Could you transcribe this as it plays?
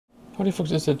Howdy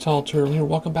folks, it's a Tall Turtle here.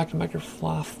 Welcome back to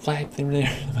Microsoft Flight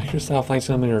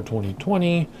Simulator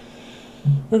 2020.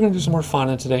 We're going to do some more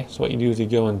fauna today. So what you do is you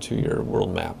go into your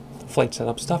world map, flight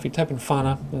setup stuff, you type in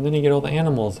fauna, and then you get all the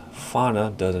animals. Fauna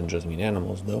doesn't just mean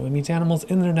animals though, it means animals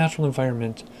in their natural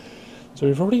environment. So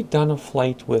we've already done a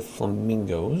flight with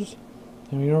flamingos,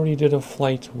 and we already did a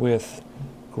flight with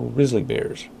grizzly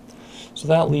bears. So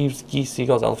that leaves geese,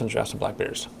 seagulls, elephants, giraffes, and black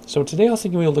bears. So today I was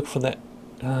thinking we'll look for the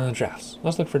giraffes.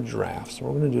 Let's look for giraffes. So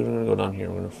what we're going to do is we're going to go down here.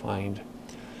 We're going to find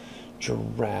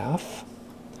giraffe.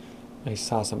 I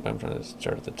saw something. I'm trying to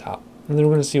start at the top. And then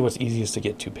we're going to see what's easiest to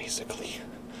get to, basically.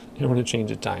 And we're going to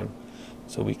change the time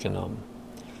so we can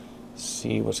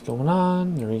see what's going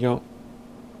on. There we go.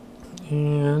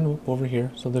 And over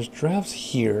here. So there's giraffes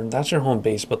here. That's their home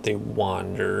base, but they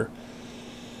wander.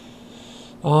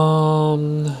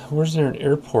 Where's there an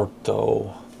airport,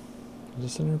 though? Is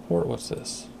this an airport? What's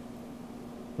this?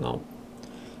 No.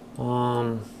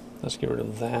 Let's get rid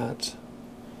of that.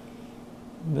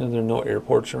 Then there are no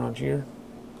airports around here.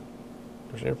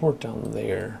 There's an airport down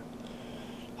there.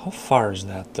 How far is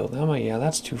that though? Yeah,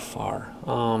 that's too far.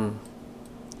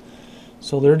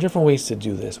 So there are different ways to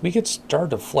do this. We could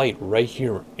start a flight right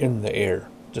here in the air,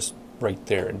 just right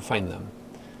there, and find them.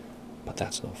 But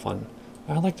that's no fun.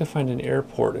 I'd like to find an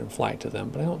airport and fly to them,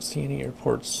 but I don't see any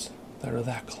airports that are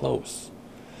that close.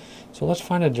 So let's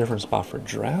find a different spot for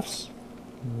giraffes,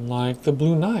 like the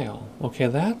Blue Nile. Okay,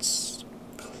 that's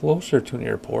closer to an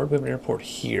airport. We have an airport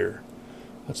here.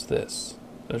 What's this?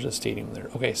 There's a stadium there.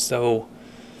 Okay, so,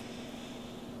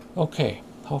 okay,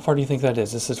 how far do you think that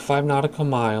is? This is 5 nautical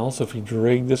miles. So if we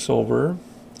drag this over,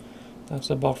 that's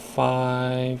about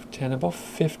 5, 10, about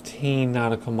 15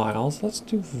 nautical miles. Let's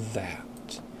do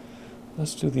that.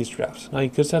 Let's do these giraffes. Now you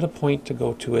could set a point to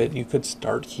go to it. You could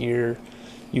start here.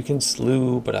 You can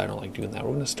slew, but I don't like doing that.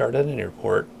 We're going to start at an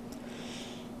airport.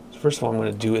 So first of all, I'm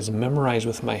going to do is memorize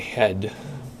with my head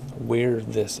where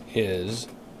this is.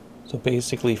 So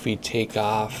basically, if we take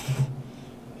off,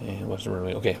 and what's the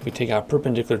runway? Okay, if we take off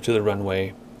perpendicular to the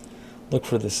runway, look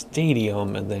for the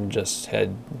stadium, and then just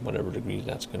head whatever degrees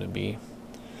that's going to be,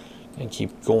 and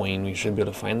keep going. We should be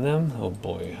able to find them. Oh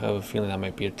boy, I have a feeling that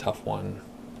might be a tough one.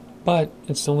 But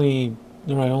it's only,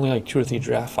 there are only like 2 or 3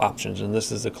 giraffe options, and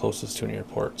this is the closest to an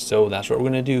airport. So that's what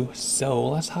we're going to do. So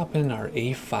let's hop in our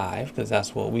A5, because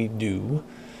that's what we do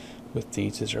with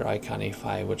these. Is our icon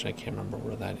A5, which I can't remember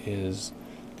where that is.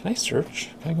 Can I search?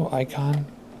 Can I go icon?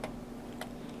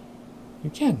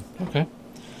 You can. Okay.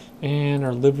 And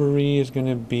our livery is going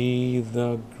to be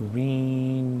the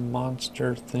green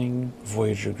monster thing,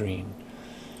 Voyager green.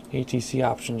 ATC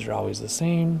options are always the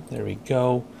same. There we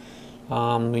go.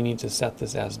 We need to set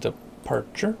this as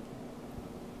departure.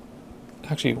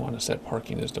 Actually, we want to set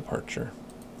parking as departure.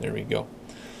 There we go.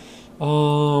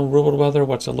 World weather,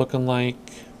 what's it looking like?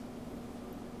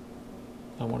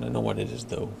 I want to know what it is,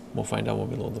 though. We'll find out when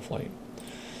we load the flight.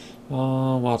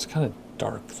 Well, it's kind of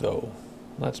dark, though.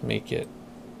 Let's make it,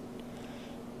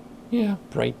 yeah,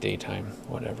 bright daytime,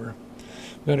 whatever.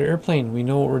 We got our airplane. We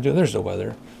know what we're doing. There's the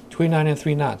weather. 29 and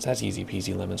 3 knots. That's easy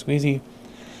peasy lemon squeezy.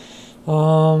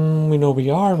 We know we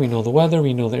are, we know the weather,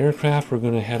 we know the aircraft. We're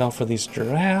going to head out for these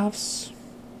giraffes.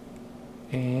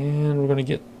 And we're going to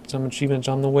get some achievements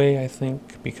on the way, I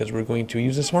think, because we're going to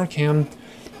use a smart cam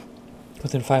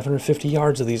within 550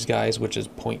 yards of these guys, which is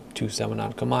 0.27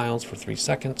 nautical miles for 3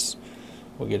 seconds.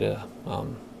 We'll get a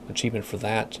achievement for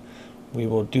that. We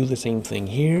will do the same thing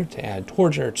here to add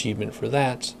towards our achievement for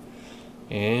that.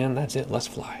 And that's it. Let's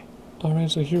fly.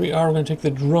 Alright, so here we are. We're going to take the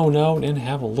drone out and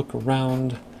have a look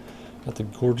around at the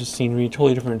gorgeous scenery.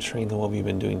 Totally different terrain than what we've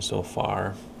been doing so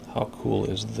far. How cool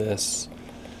is this?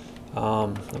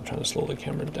 I'm trying to slow the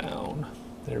camera down.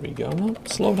 There we go. No,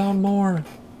 slow down more.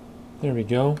 There we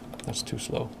go. That's too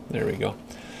slow. There we go.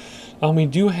 We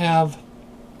do have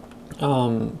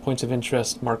points of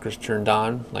interest markers turned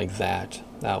on like that.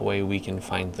 That way we can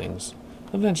find things.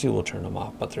 Eventually we'll turn them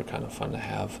off, but they're kind of fun to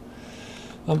have.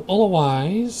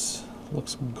 Otherwise,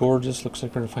 looks gorgeous. Looks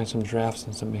like we're going to find some giraffes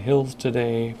and some hills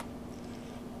today.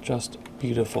 Just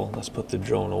beautiful. Let's put the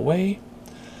drone away.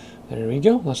 There we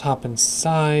go. Let's hop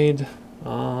inside.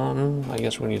 I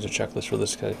guess we're going to use a checklist for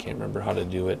this because I can't remember how to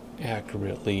do it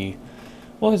accurately.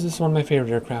 Well, is this one of my favorite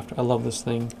aircraft? I love this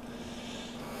thing.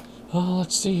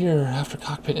 Let's see here. After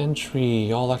cockpit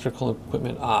entry, all electrical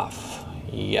equipment off.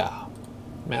 Yeah.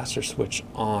 Master switch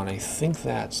on. I think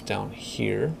that's down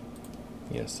here.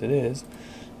 Yes, it is.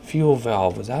 Fuel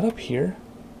valve. Is that up here?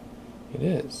 It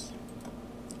is.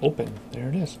 Open. There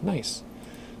it is. Nice.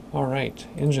 All right.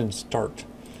 Engine start.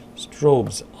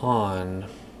 Strobes on.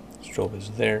 Strobe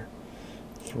is there.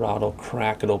 Throttle,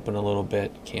 crack it open a little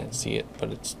bit. Can't see it,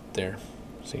 but it's there.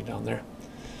 See down there.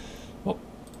 Well,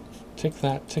 tick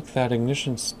that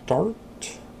ignition start.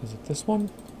 Is it this one?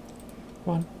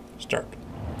 Come on, start.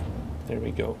 There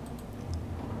we go.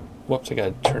 Whoops, I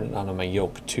gotta turn it on my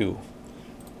yoke too,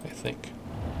 I think.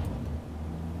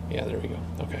 Yeah, there we go.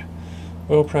 Okay.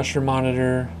 Oil pressure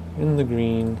monitor in the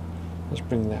green. Let's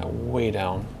bring that way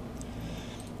down.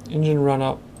 Engine run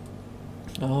up.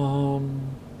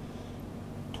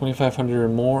 2500 or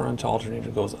more until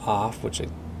alternator goes off, which I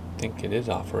think it is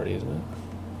off already, isn't it?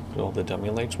 Will the dummy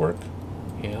lights work?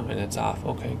 Yeah, and it's off.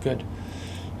 Okay, good.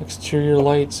 Exterior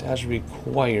lights as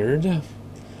required.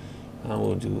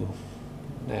 We'll do.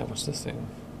 Nah, what's this thing?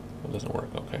 It doesn't work.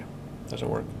 Okay, doesn't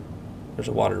work. There's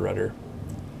a water rudder,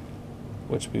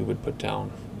 which we would put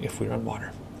down if we run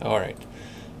water. All right.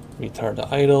 Retard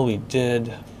to idle. We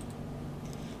did,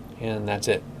 and that's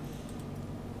it.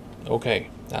 Okay,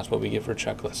 that's what we get for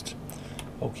checklist.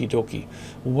 Okie dokie.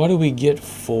 What do we get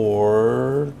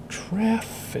for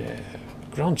traffic?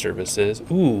 Ground services.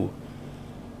 Ooh,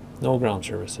 no ground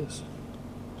services.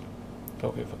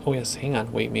 Okay. Oh yes. Hang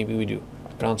on. Wait. Maybe we do.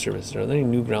 Ground services. Are there any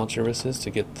new ground services to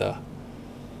get the?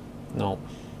 No.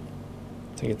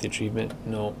 To get the achievement?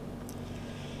 No.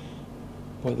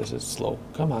 Boy, this is slow.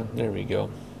 Come on. There we go.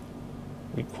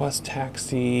 Request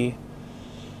taxi.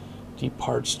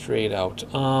 Depart straight out.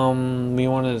 We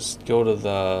want to go to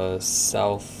the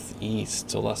southeast,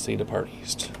 so let's say depart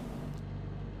east.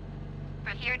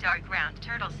 Bahir Dark Ground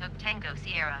Turtle Soup Tango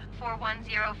Sierra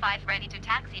 4105 ready to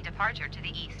taxi departure to the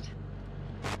east.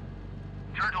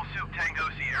 Turtle Soup Tango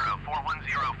Sierra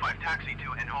 4105 taxi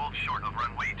to and hold short of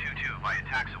runway 22 via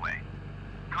taxiway.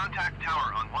 Contact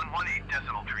tower on 118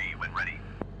 decimal tree when ready.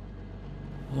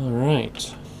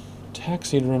 Alright.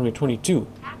 Taxi to runway 22.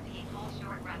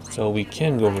 So we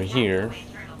can go over here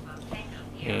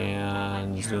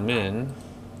and zoom in.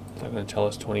 Is that going to tell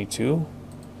us 22?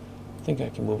 I think I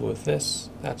can move it with this.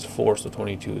 That's 4, so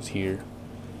 22 is here.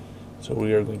 So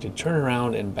we are going to turn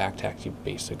around and back taxi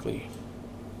basically.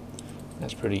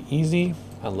 That's pretty easy.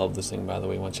 I love this thing, by the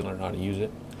way, once you learn how to use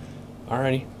it.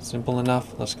 Alrighty, simple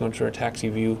enough. Let's go into our taxi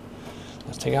view.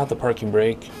 Let's take out the parking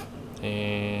brake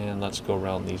and let's go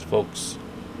around these folks.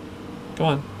 Come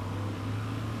on.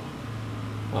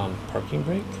 Parking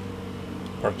brake?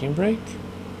 Parking brake?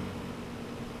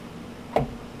 What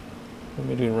am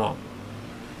I doing wrong?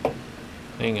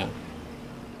 Hang on.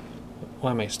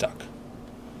 Why am I stuck?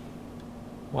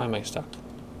 Why am I stuck?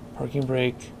 Parking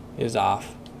brake is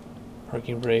off.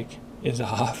 Parking brake is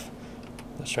off.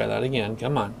 Let's try that again.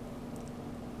 Come on.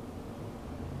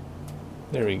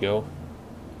 There we go.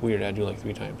 Weird, I had to do like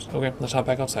 3 times. Okay, let's hop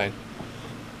back outside.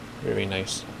 Very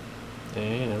nice.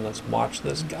 And let's watch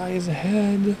this guy's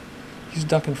head. He's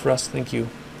ducking for us, thank you.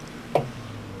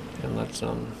 And let's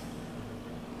head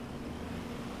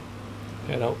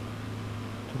out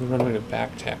to the runway to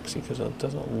back taxi because it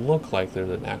doesn't look like there's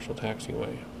an actual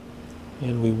taxiway.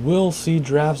 And we will see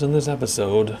giraffes in this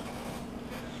episode.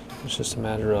 It's just a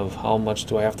matter of how much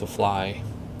do I have to fly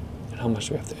and how much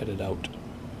do I have to edit out.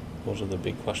 Those are the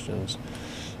big questions.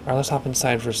 Alright, let's hop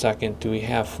inside for a second. Do we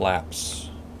have flaps?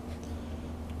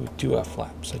 We do have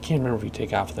flaps. I can't remember if we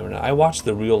take off them or not. I watched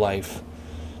the real life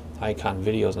icon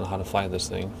videos on how to fly this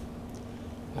thing.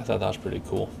 I thought that was pretty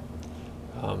cool.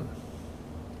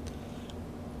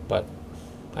 But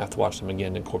I have to watch them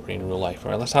again to incorporate in real life.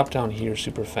 Alright, let's hop down here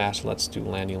super fast. Let's do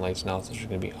landing lights now. So they're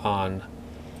going to be on.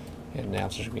 And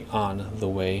navs are going to be on the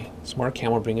way. Smart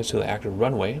cam will bring us to the active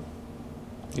runway.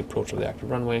 The approach of the active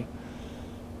runway.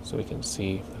 So we can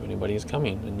see if anybody is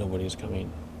coming and nobody is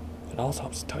coming. It also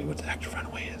helps to tell you what the active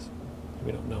runway is.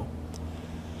 We don't know.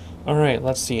 Alright,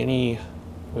 let's see.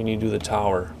 We need to do the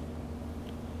tower.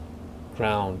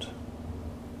 Ground.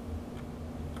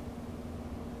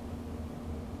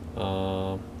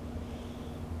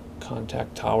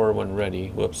 Contact tower when ready.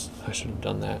 Whoops, I should have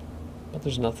done that. But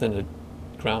there's nothing to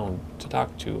ground to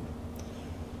talk to.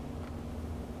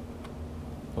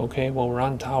 Okay, well we're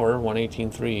on tower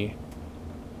 118.3.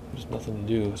 There's nothing to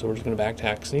do, so we're just gonna back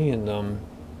taxi and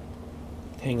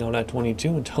hang out at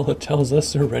 22 until it tells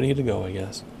us they're ready to go, I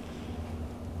guess.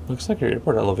 Looks like our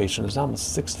airport elevation is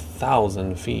almost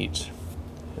 6,000 feet.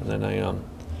 And then I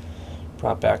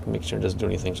brought back the mixture and doesn't do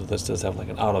anything, so this does have like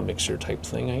an auto mixture type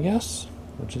thing, I guess,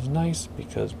 which is nice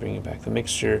because bringing back the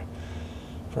mixture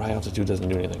for high altitude doesn't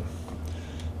do anything.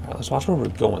 Alright, let's watch where we're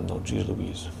going though, geez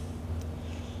Louise.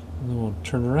 And then we'll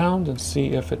turn around and see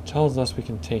if it tells us we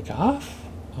can take off.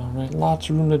 Alright, lots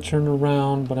of room to turn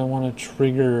around, but I want to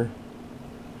trigger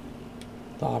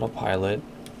the autopilot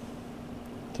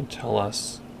to tell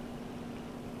us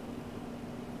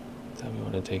that we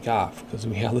want to take off because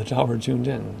we have the tower tuned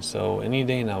in. So any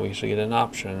day now we should get an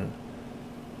option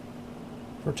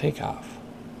for takeoff.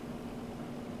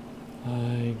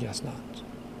 I guess not.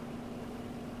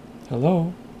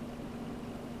 Hello?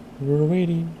 We're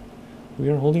waiting. We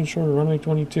are holding short of runway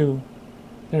 22.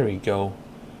 There we go.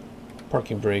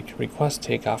 Parking brake. Request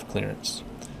takeoff clearance.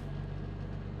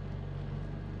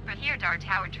 Bahir Dar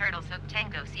Tower Turtle Soup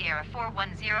Tango Sierra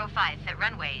 4105 at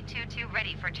runway 22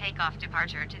 ready for takeoff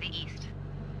departure to the east.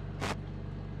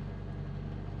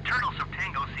 Turtle Soup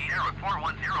Tango Sierra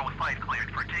 4105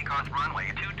 cleared for takeoff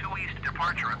runway 22 east,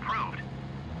 departure approved.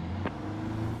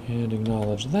 And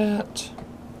acknowledge that.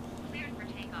 Cleared for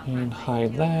takeoff And runway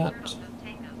hide 22, that. Turtle Soup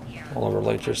Tango Sierra All of our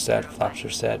lights are set, flaps are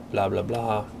set, blah blah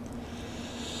blah.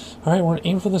 Alright, we're gonna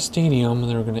aim for the stadium, and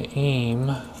then we're gonna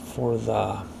aim for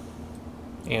the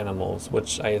animals,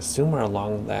 which I assume are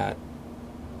along that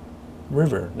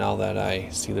river, now that I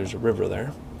see there's a river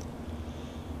there.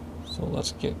 So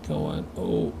let's get going.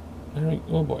 Oh, there we,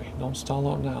 oh boy, don't stall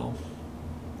out now.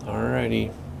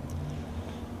 Alrighty.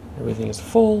 Everything is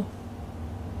full.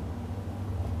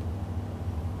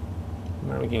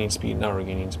 Are we gaining speed? Now we're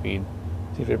gaining speed.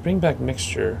 See, if I bring back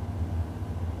mixture,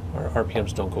 our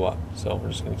RPMs don't go up. So we're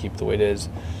just going to keep it the way it is.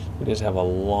 We just have a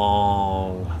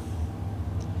long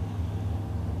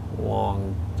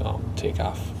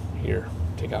takeoff here.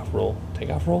 Takeoff roll.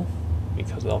 Takeoff roll?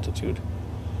 Because of altitude.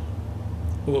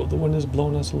 Oh, the wind is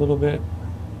blowing us a little bit.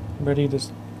 Ready to...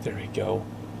 There we go.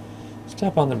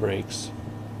 Step on the brakes.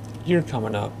 Gear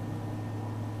coming up.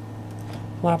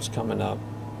 Flaps coming up.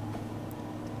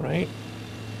 Right?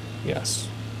 Yes.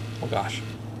 Oh gosh.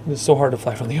 It's so hard to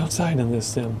fly from the outside in this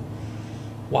sim.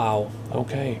 Wow.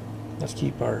 Okay. Let's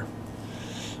keep our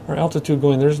altitude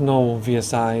going. There's no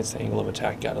VSI. It's the angle of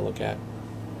attack got to look at.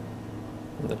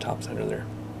 In the top center there.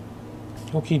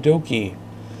 Okie dokie.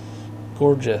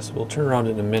 Gorgeous. We'll turn around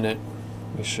in a minute.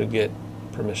 We should get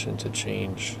permission to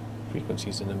change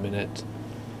frequencies in a minute.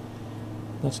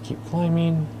 Let's keep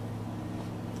climbing.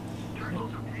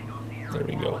 There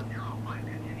we go.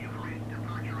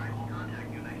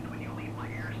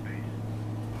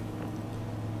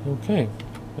 Okay,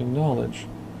 acknowledge.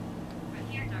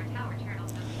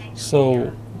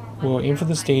 So we'll aim for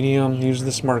the stadium, use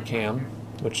the smart cam,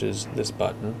 which is this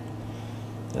button,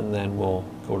 and then we'll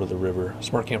go to the river.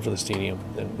 Smart cam for the stadium,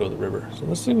 then go to the river. So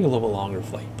this is going to be a little bit longer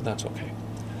flight, but that's okay.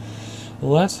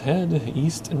 Let's head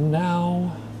east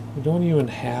now. We don't even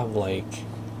have like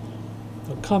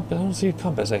a compass. I don't see a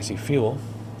compass. I see fuel.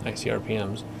 I see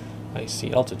RPMs. I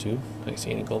see altitude, I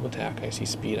see angle of attack, I see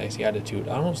speed, I see attitude.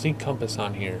 I don't see compass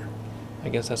on here. I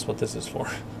guess that's what this is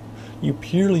for. You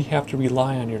purely have to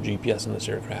rely on your GPS in this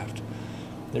aircraft.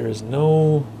 There is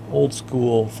no old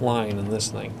school flying in this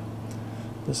thing.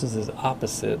 This is the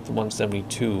opposite, the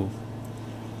 172,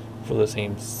 for the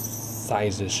same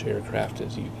size-ish aircraft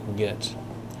as you can get.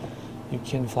 You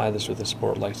can fly this with a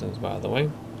sport license, by the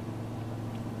way.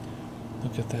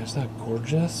 Look at that, is that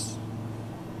gorgeous?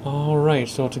 Alright,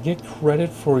 so to get credit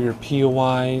for your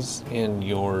POIs and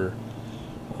your,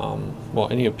 well,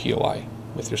 any of POI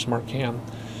with your smart cam,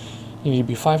 you need to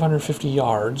be 550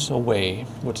 yards away,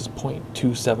 which is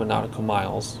 0.27 nautical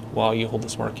miles, while you hold the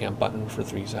smart cam button for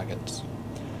 3 seconds.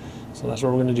 So that's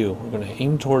what we're going to do. We're going to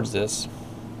aim towards this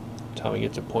until we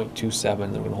get to 0.27,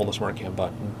 then we're going to hold the smart cam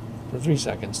button for 3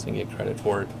 seconds and get credit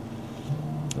for it.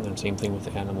 And then same thing with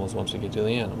the animals once we get to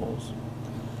the animals.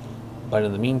 But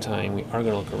in the meantime, we are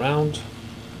going to look around.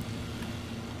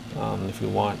 If we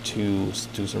want to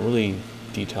do some really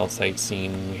detailed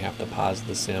sightseeing, we have to pause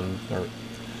the sim, or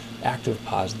active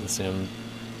pause the sim.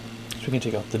 So we can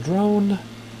take out the drone.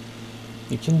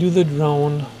 You can do the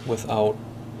drone without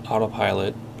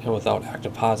autopilot and without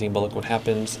active pausing, but look what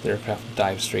happens. The aircraft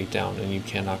dives straight down and you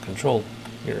cannot control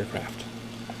your aircraft.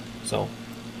 So,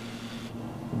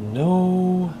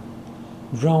 no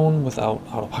drone without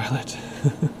autopilot.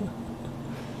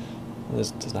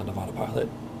 This does not have autopilot.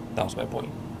 That was my point.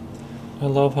 I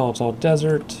love how it's all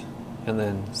desert, and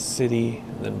then city,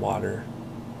 and then water.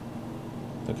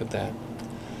 Look at that.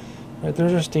 Right,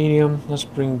 there's our stadium. Let's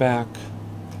bring back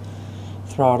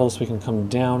throttle so we can come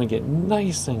down and get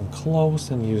nice and close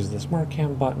and use the smart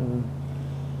cam button.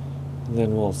 And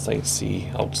then we'll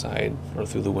sightsee outside or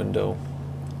through the window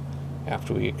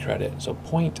after we get credit. So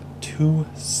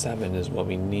 0.27 is what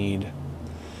we need.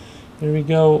 There we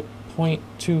go.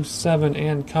 0.27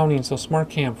 and counting. So smart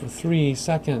cam for 3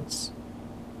 seconds.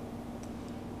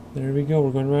 There we go.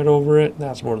 We're going right over it.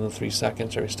 That's more than 3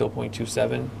 seconds. Are we still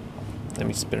 0.27? Let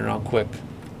me spin around quick.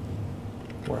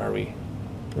 Where are we?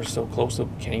 We're so close up.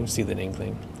 Can't even see the dang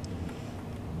thing.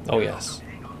 Oh yes.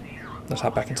 Let's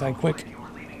hop back inside quick.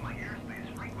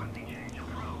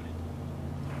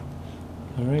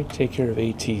 Alright, take care of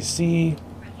ATC.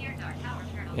 Here's our tower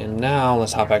turtle. And now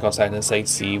let's hop back outside and Site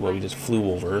C what we just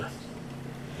flew over.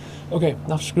 Okay,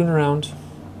 enough screwing around.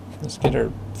 Let's get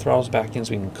our throttles back in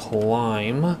so we can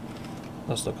climb.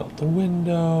 Let's look out the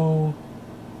window.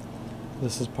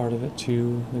 This is part of it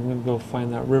too. Then we're going to go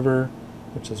find that river,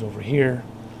 which is over here.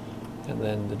 And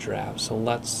then the giraffe. So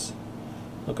let's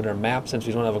look at our map since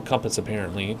we don't have a compass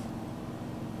apparently.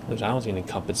 At least I don't see any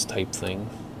compass type thing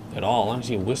at all. I don't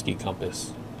see a whiskey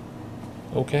compass.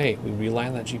 Okay, we rely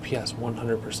on that GPS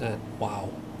 100%. Wow.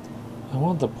 I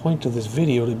want the point of this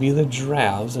video to be the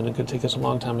giraffes, and it could take us a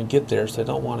long time to get there, so I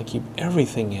don't want to keep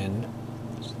everything in.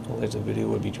 Otherwise the video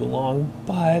would be too long,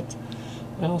 but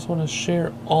I also want to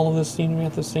share all of the scenery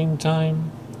at the same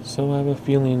time. So I have a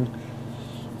feeling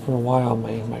for a while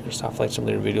my Microsoft Flight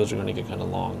Simulator videos are going to get kind of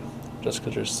long, just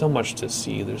because there's so much to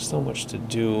see, there's so much to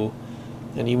do,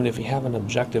 and even if you have an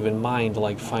objective in mind,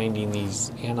 like finding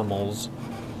these animals,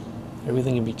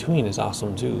 everything in between is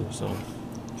awesome too, so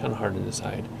kind of hard to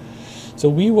decide. So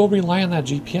we will rely on that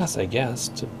GPS, I guess,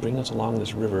 to bring us along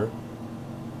this river.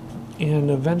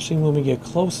 And eventually when we get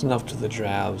close enough to the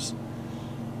giraffes,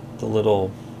 the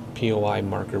little POI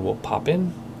marker will pop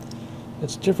in.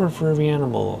 It's different for every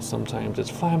animal. Sometimes it's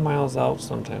 5 miles out,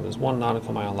 sometimes it's 1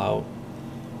 nautical mile out.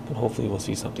 But hopefully we'll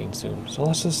see something soon. So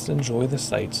let's just enjoy the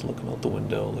sights, looking out the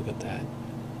window, look at that.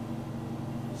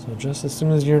 So just as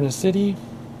soon as you're in a city,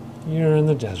 you're in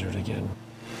the desert again.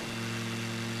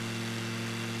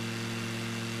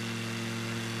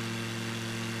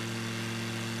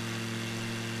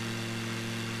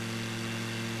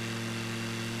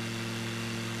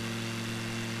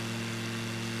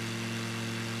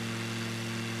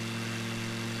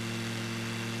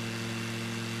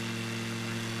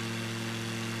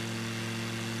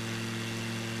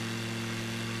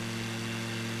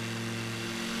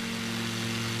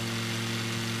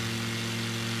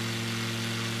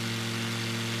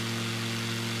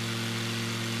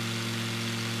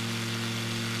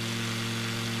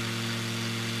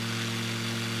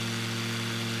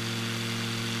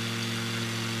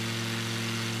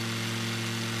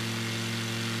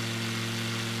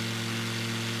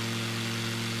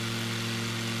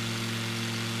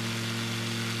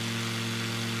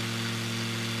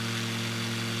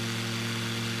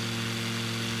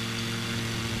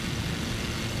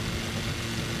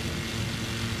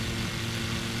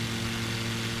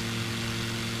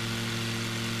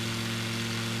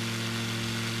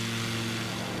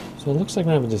 So it looks like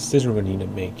we have a decision we need to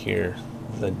make here.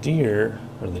 The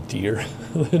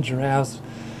giraffes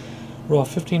were about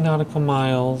 15 nautical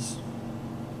miles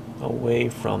away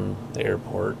from the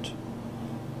airport,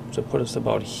 which will put us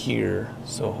about here.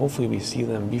 So hopefully we see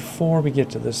them before we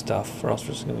get to this stuff, or else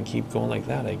we're just going to keep going like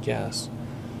that, I guess.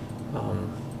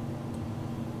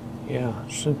 Yeah,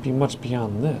 shouldn't be much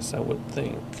beyond this, I would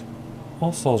think.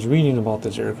 Also, I was reading about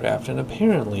this aircraft, and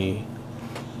apparently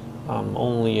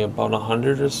only about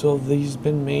 100 or so of these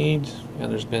been made, and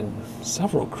there's been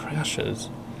several crashes,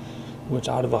 which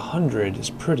out of 100 is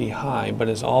pretty high, but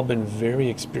it's all been very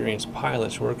experienced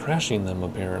pilots who are crashing them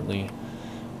apparently.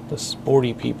 The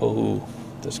sporty people who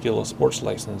the skill of sports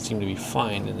license seem to be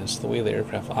fine, and it's the way the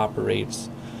aircraft operates,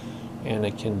 and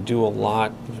it can do a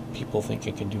lot. People think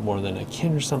it can do more than it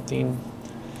can or something.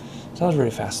 So that was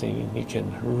very fascinating. You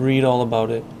can read all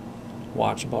about it,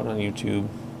 watch about it on YouTube.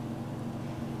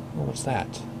 Oh, what's that?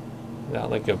 Is that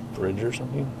like a bridge or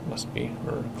something? Must be,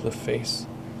 or a cliff face.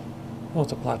 Oh,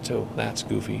 it's a plateau. That's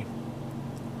goofy.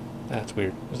 That's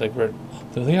weird. It's like, there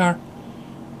they are.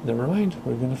 Never mind,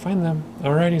 we're going to find them.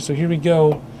 Alrighty, so here we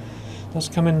go. Let's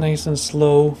come in nice and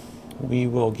slow. We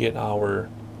will get our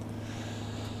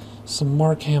some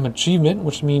Markham achievement,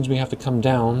 which means we have to come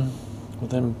down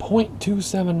within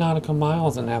 0.27 nautical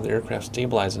miles and have the aircraft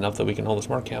stabilized enough that we can hold this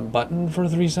Markham button for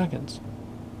 3 seconds.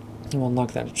 And we'll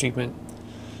unlock that achievement.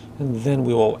 And then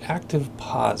we will active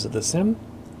pause the sim.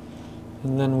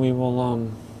 And then we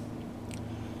will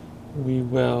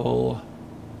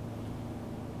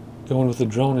go in with the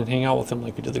drone and hang out with them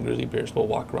like we did the grizzly bears. We'll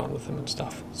walk around with them and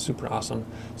stuff. Super awesome.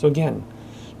 So again,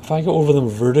 if I go over them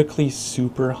vertically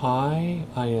super high,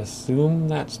 I assume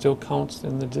that still counts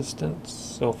in the distance.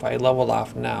 So if I leveled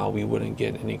off now, we wouldn't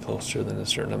get any closer than a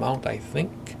certain amount, I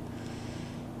think.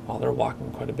 While they're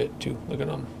walking quite a bit too. Look at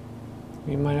them.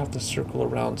 We might have to circle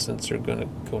around since they're going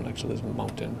to go next to this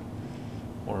mountain.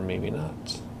 Or maybe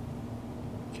not.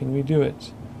 Can we do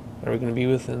it? Are we going to be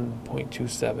within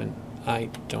 0.27? I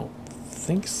don't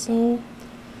think so.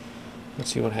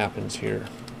 Let's see what happens here.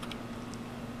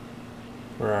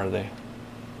 Where are they?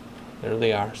 There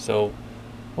they are. So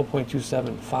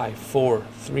 0.27, 5, 4,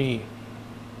 3.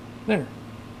 There.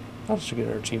 That should get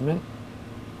our achievement.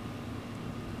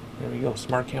 There we go.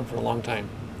 Smart cam for a long time.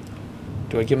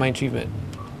 Do I get my achievement?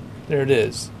 There it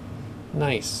is.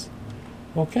 Nice.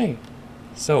 Okay.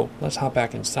 So, let's hop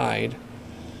back inside.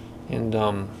 And,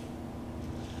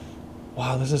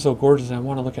 wow, this is so gorgeous. I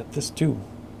want to look at this too.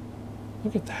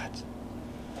 Look at that.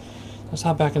 Let's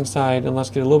hop back inside and let's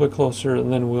get a little bit closer,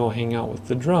 and then we'll hang out with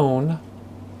the drone.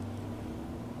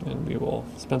 And we will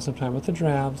spend some time with the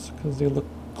giraffes because they look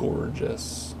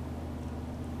gorgeous.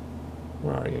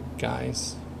 Where are you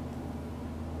guys?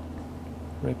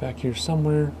 Right back here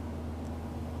somewhere.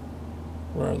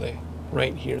 Where are they?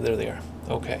 Right here. There they are.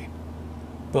 Okay.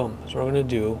 Boom. That's what we're going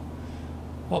to do.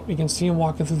 Oh, you can see them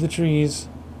walking through the trees.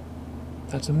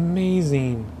 That's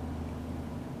amazing.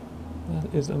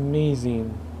 That is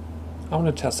amazing. I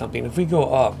want to test something. If we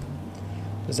go up,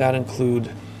 does that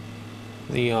include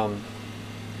the, oh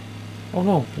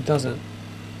no, it doesn't.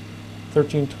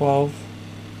 13, 12.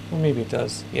 Well, maybe it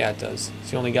does. Yeah, it does.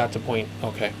 So you only got to point,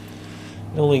 okay.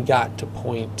 It only got to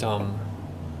point 1,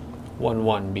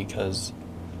 1 because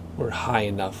we're high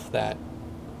enough that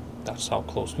that's how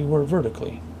close we were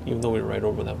vertically, even though we were right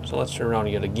over them. So let's turn around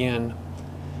yet again.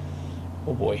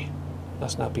 Oh boy,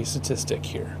 let's not be statistic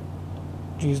here.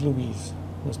 Jeez Louise.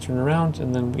 Let's turn around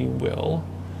and then we will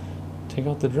take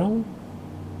out the drone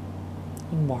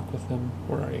and walk with them.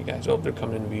 Where are you guys? Oh, they're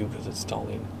coming into view because it's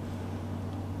stalling.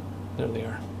 There they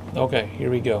are. Okay, here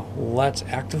we go. Let's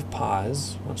active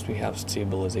pause once we have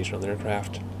stabilization of the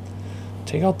aircraft.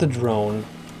 Take out the drone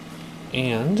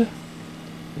and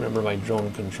remember my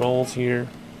drone controls here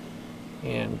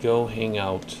and go hang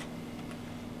out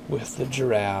with the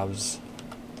giraffes.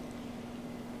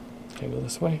 Can I go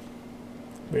this way?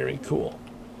 Very cool.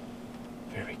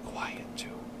 Very quiet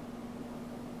too.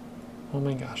 Oh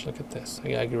my gosh, look at this.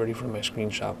 I gotta get ready for my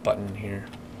screenshot button here.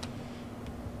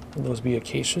 Will those be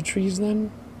acacia trees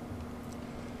then?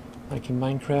 Like in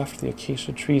Minecraft, the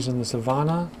acacia trees in the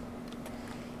savannah?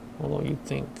 Although you'd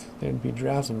think there'd be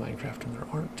giraffes in Minecraft and there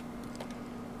aren't.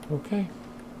 Okay.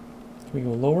 Can we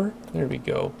go lower? There we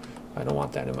go. I don't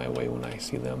want that in my way when I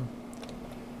see them.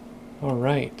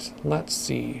 Alright, let's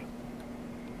see.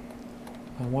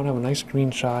 I want to have a nice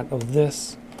screenshot of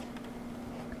this.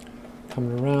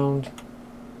 Coming around.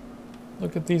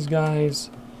 Look at these guys.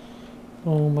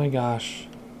 Oh my gosh.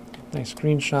 Nice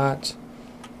screenshot.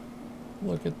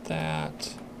 Look at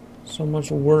that. So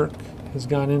much work has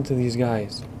gone into these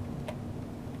guys.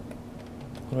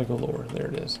 How do I go lower? There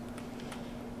it is.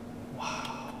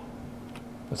 Wow.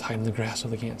 Let's hide in the grass so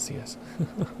they can't see us.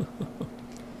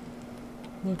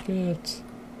 Look at.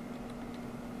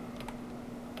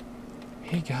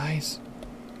 Hey guys.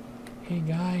 Hey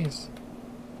guys.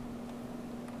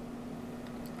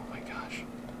 Oh my gosh.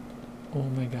 Oh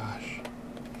my gosh.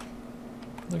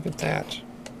 Look at that.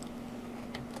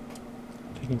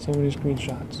 Taking so many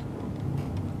screenshots. So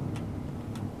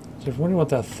if you're wondering what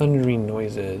that thundering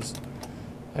noise is,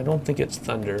 I don't think it's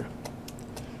thunder.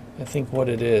 I think what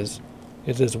it is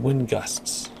wind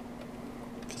gusts.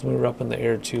 Because when we were up in the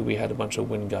air too, we had a bunch of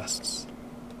wind gusts.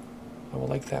 I would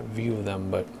like that view of them,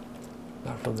 but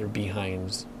not from their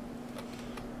behinds.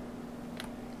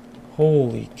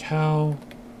 Holy cow.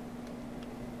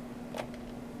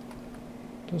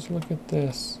 Just look at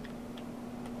this.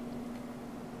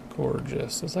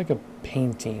 Gorgeous. It's like a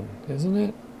painting, isn't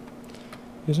it?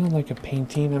 Isn't it like a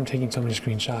painting? I'm taking so many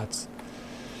screenshots.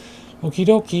 Okie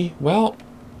dokie. Well,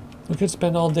 we could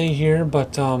spend all day here,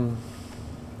 but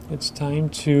it's time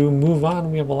to move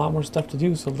on. We have a lot more stuff to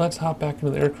do, so let's hop back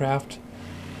into the aircraft.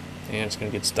 And it's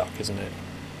going to get stuck, isn't it?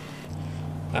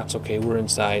 That's okay. We're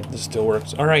inside. This still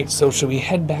works. All right, so should we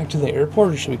head back to the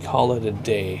airport or should we call it a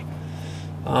day?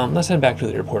 Let's head back to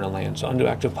the airport and land. So undo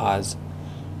active pause.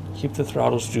 Keep the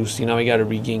throttles juicy. Now we got to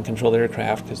regain control of the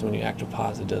aircraft because when you active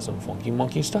pause, it does some funky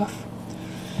monkey stuff.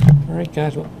 All right,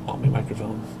 guys. Oh, my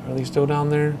microphone. Are they still down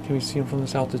there? Can we see them from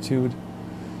this altitude?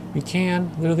 We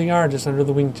can. There they are, just under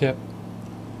the wingtip.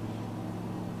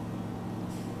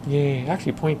 Yay.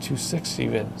 Actually, 0.26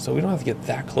 even. So we don't have to get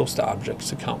that close to objects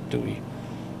to count, do we?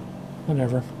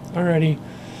 Whatever. Alrighty.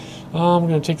 We're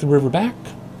going to take the river back.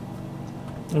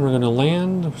 And we're going to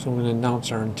land. So we're going to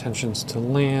announce our intentions to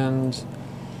land.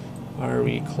 Are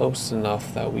we close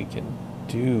enough that we can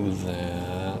do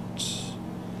that?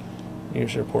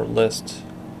 Here's your port list.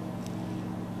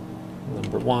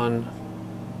 Number 1.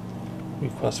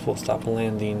 Request full stop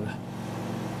landing.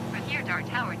 Bahir Dar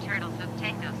Tower Turtle Soup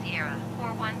Tango Sierra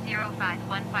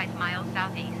 410515 miles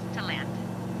southeast to land.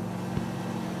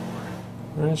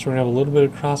 Alright, so we're going to have a little bit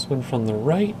of crosswind from the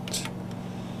right.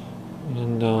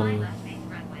 And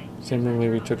same runway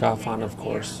we took off on, of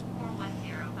course.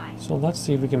 So let's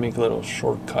see if we can make a little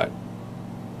shortcut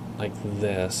like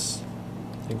this.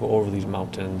 and go over these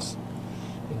mountains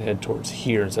and head towards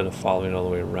here instead of following all the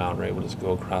way around, right? We'll just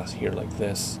go across here like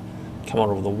this, come out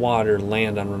over the water,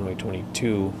 land on runway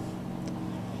 22,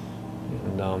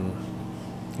 and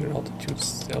your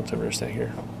altimeter set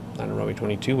here on runway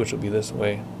 22, which will be this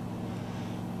way,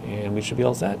 and we should be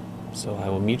all set. So I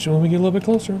will meet you when we get a little bit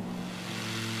closer.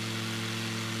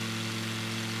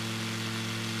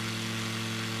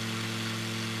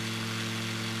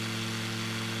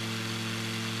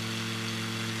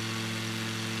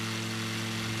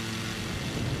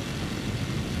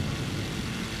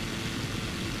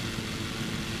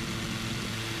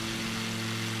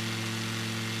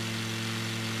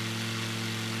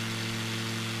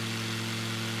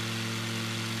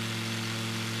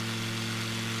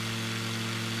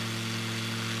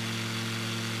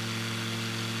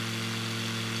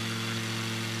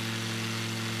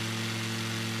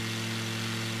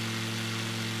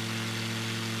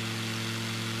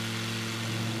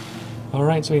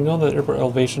 Alright, so you know that airport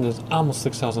elevation is almost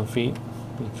 6,000 feet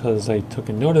because I took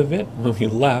a note of it when we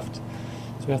left.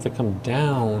 So we have to come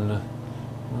down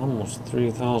almost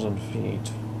 3,000 feet.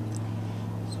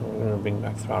 So we're going to bring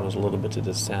back throttles a little bit to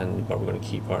descend, but we're going to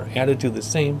keep our attitude the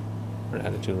same. We're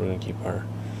going to keep our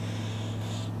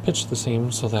pitch the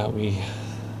same so that we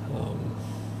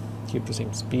keep the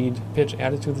same speed. Pitch,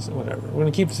 attitude, whatever. We're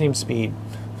going to keep the same speed,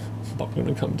 but we're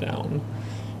going to come down.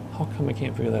 How come I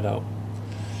can't figure that out?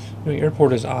 The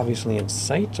airport is obviously in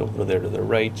sight over there to the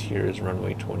right. Here is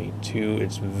runway 22.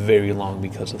 It's very long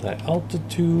because of that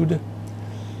altitude,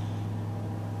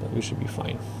 but we should be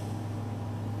fine.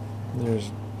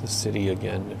 There's the city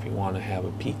again if you want to have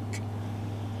a peek.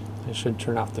 I should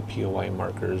turn off the POI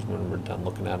markers when we're done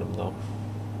looking at them though.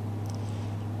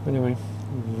 Anyway,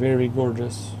 very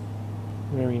gorgeous,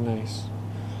 very nice.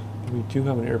 We do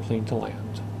have an airplane to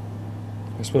land.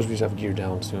 I suppose we just have gear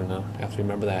down soon, huh? I have to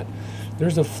remember that.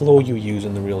 There's a flow you use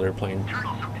in the real airplane.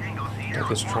 Like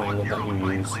this triangle that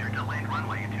you use. Clear to land,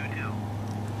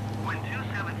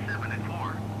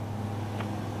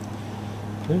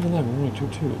 runway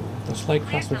 22. The slight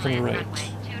crosswind from the right.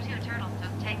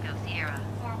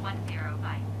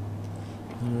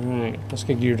 Alright, let's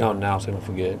get gear down now so I don't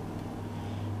forget.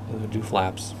 We'll do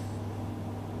flaps,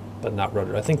 but not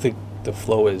rudder. I think the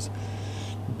flow is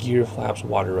gear, flaps,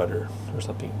 water rudder, or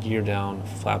something. Gear down,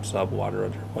 flaps up, water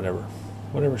rudder, whatever.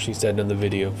 Whatever she said in the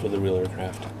video for the real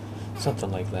aircraft.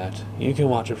 Something like that. You can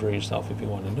watch it for yourself if you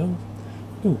want to know.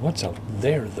 Ooh, what's out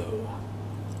there, though?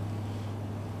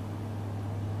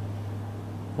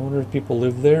 I wonder if people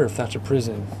live there or if that's a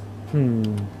prison.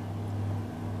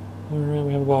 Alright,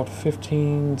 we have about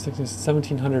 1,500, 16,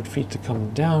 1,700 feet to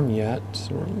come down yet.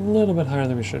 So we're a little bit higher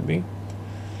than we should be.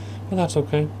 But that's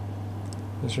okay.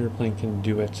 This airplane can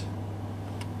do it.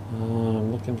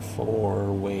 I'm looking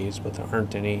for ways, but there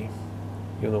aren't any.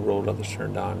 Even though road others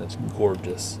turned on, it's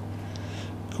gorgeous.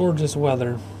 Gorgeous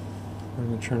weather. We're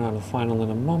going to turn on a final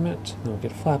in a moment. Then we'll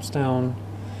get flaps down,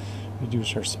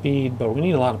 reduce our speed, but we're going to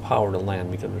need a lot of power to land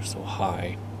because we're so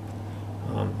high.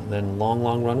 And then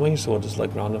long runway, so we'll just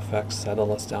let ground effects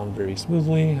settle us down very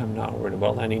smoothly. I'm not worried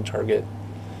about landing target.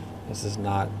 This is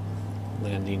not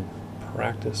landing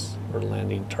practice or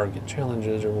landing target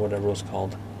challenges or whatever it's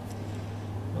called.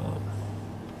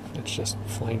 It's just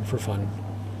flying for fun.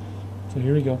 So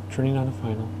here we go, turning on a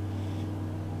final.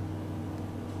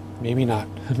 Maybe not.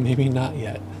 Maybe not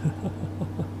yet.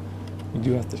 We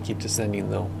do have to keep descending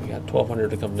though. We got 1,200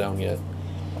 to come down yet.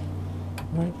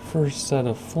 Alright, first set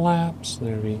of flaps.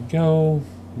 There we go.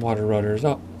 Water rudder's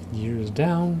up. Gear's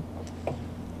down. I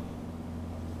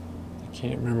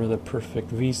can't remember the perfect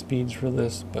V speeds for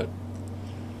this, but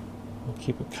we'll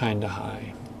keep it kind of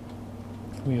high.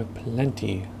 We have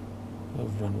plenty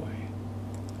of runway.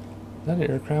 Is that an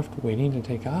aircraft waiting to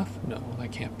take off? No,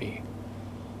 that can't be.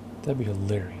 That'd be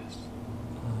hilarious.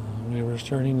 We're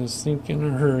starting to sink in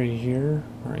a hurry here.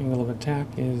 Our angle of attack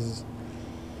is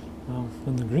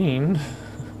in the green. So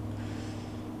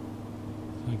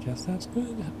I guess that's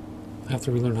good.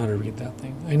 After we learn how to read that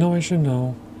thing. I know I should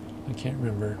know. I can't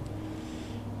remember.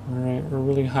 Alright, we're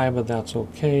really high, but that's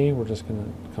okay. We're just going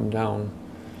to come down.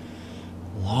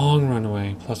 Long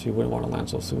runway. Plus, we wouldn't want to land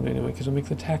so soon anyway, because it'll make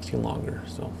the taxi longer.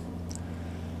 So,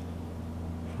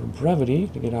 for brevity,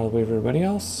 to get out of the way of everybody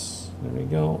else, there we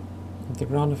go. Let the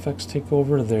ground effects take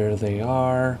over. There they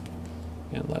are.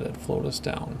 And let it float us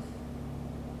down.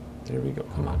 There we go.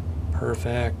 Come on.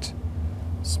 Perfect.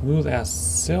 Smooth as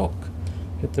silk.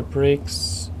 Hit the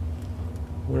brakes.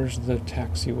 Where's the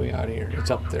taxiway out of here?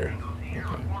 It's up there.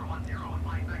 Okay.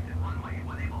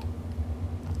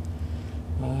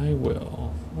 I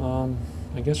will.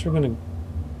 I guess we're gonna...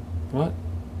 What?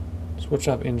 Switch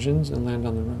off engines and land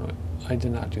on the runway. I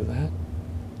did not do that.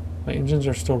 My engines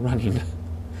are still running.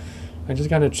 I just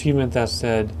got an achievement that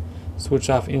said switch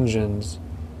off engines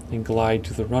and glide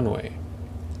to the runway.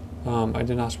 I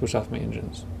did not switch off my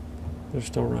engines. They're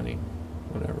still running.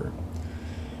 Whatever.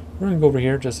 We're going to go over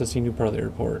here just to see a new part of the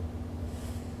airport.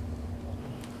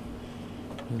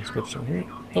 And switch over here.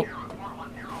 Oh.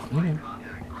 Okay.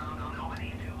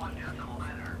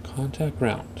 Contact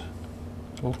ground.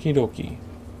 Okie dokie.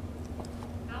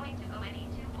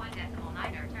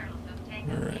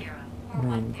 Alright. We're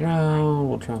on ground.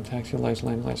 We'll try and taxi lights,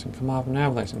 landing lights, and come off.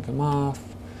 Nav lights and come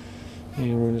off.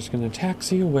 And we're just going to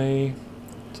taxi away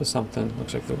to something.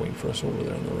 Looks like they're waiting for us over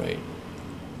there on the right.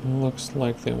 Looks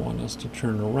like they want us to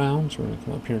turn around, so we're going to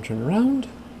come up here and turn around.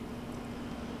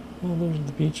 Oh, there's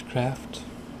the Beechcraft.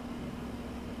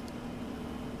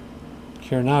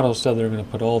 Coronado said they're going to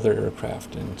put all their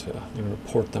aircraft into, they're going to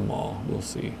port them all. We'll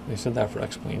see. They said that for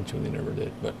X-Plane too, and they never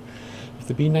did. But if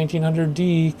the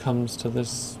B1900D comes to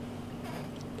this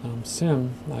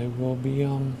sim, I will be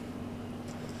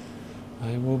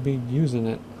using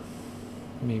it.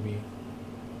 Maybe.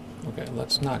 Okay,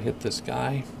 let's not hit this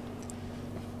guy.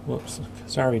 Whoops.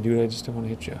 Sorry, dude. I just didn't want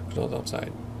to hit you because I was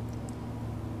outside.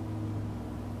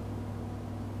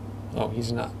 Oh,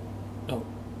 he's not. Oh.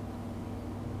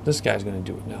 This guy's going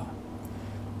to do it now.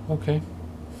 Okay.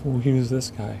 We'll use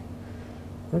this guy.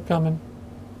 We're coming.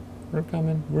 We're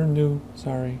coming. We're new.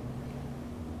 Sorry.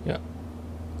 Yep.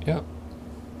 Yep.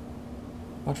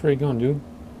 Watch where you're going, dude.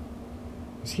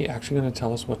 Is he actually going to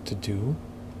tell us what to do?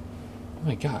 Oh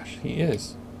my gosh, he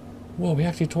is. Whoa, he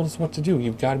actually told us what to do.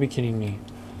 You've got to be kidding me.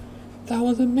 That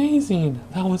was amazing.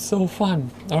 That was so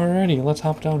fun. Alrighty, let's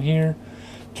hop down here.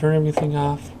 Turn everything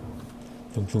off.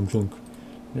 Thunk, thunk, thunk.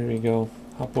 There we go.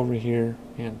 Hop over here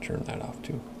and turn that off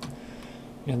too.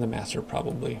 And the master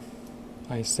probably.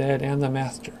 I said, and the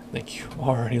master. Thank you.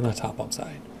 Alrighty, let's hop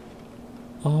outside.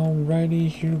 Alrighty,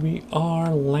 here we are.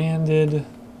 Landed.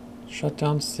 Shut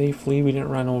down safely. We didn't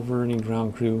run over any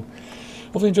ground crew.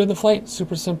 Hopefully you enjoyed the flight.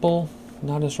 Super simple.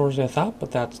 Not as short as I thought,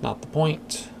 but that's not the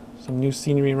point. Some new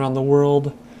scenery around the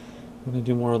world. We're going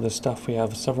to do more of this stuff. We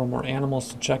have several more animals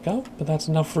to check out, but that's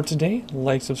enough for today.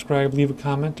 Like, subscribe, leave a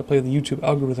comment to play the YouTube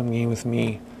algorithm game with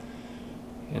me.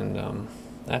 And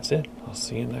that's it. I'll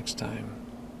see you next time.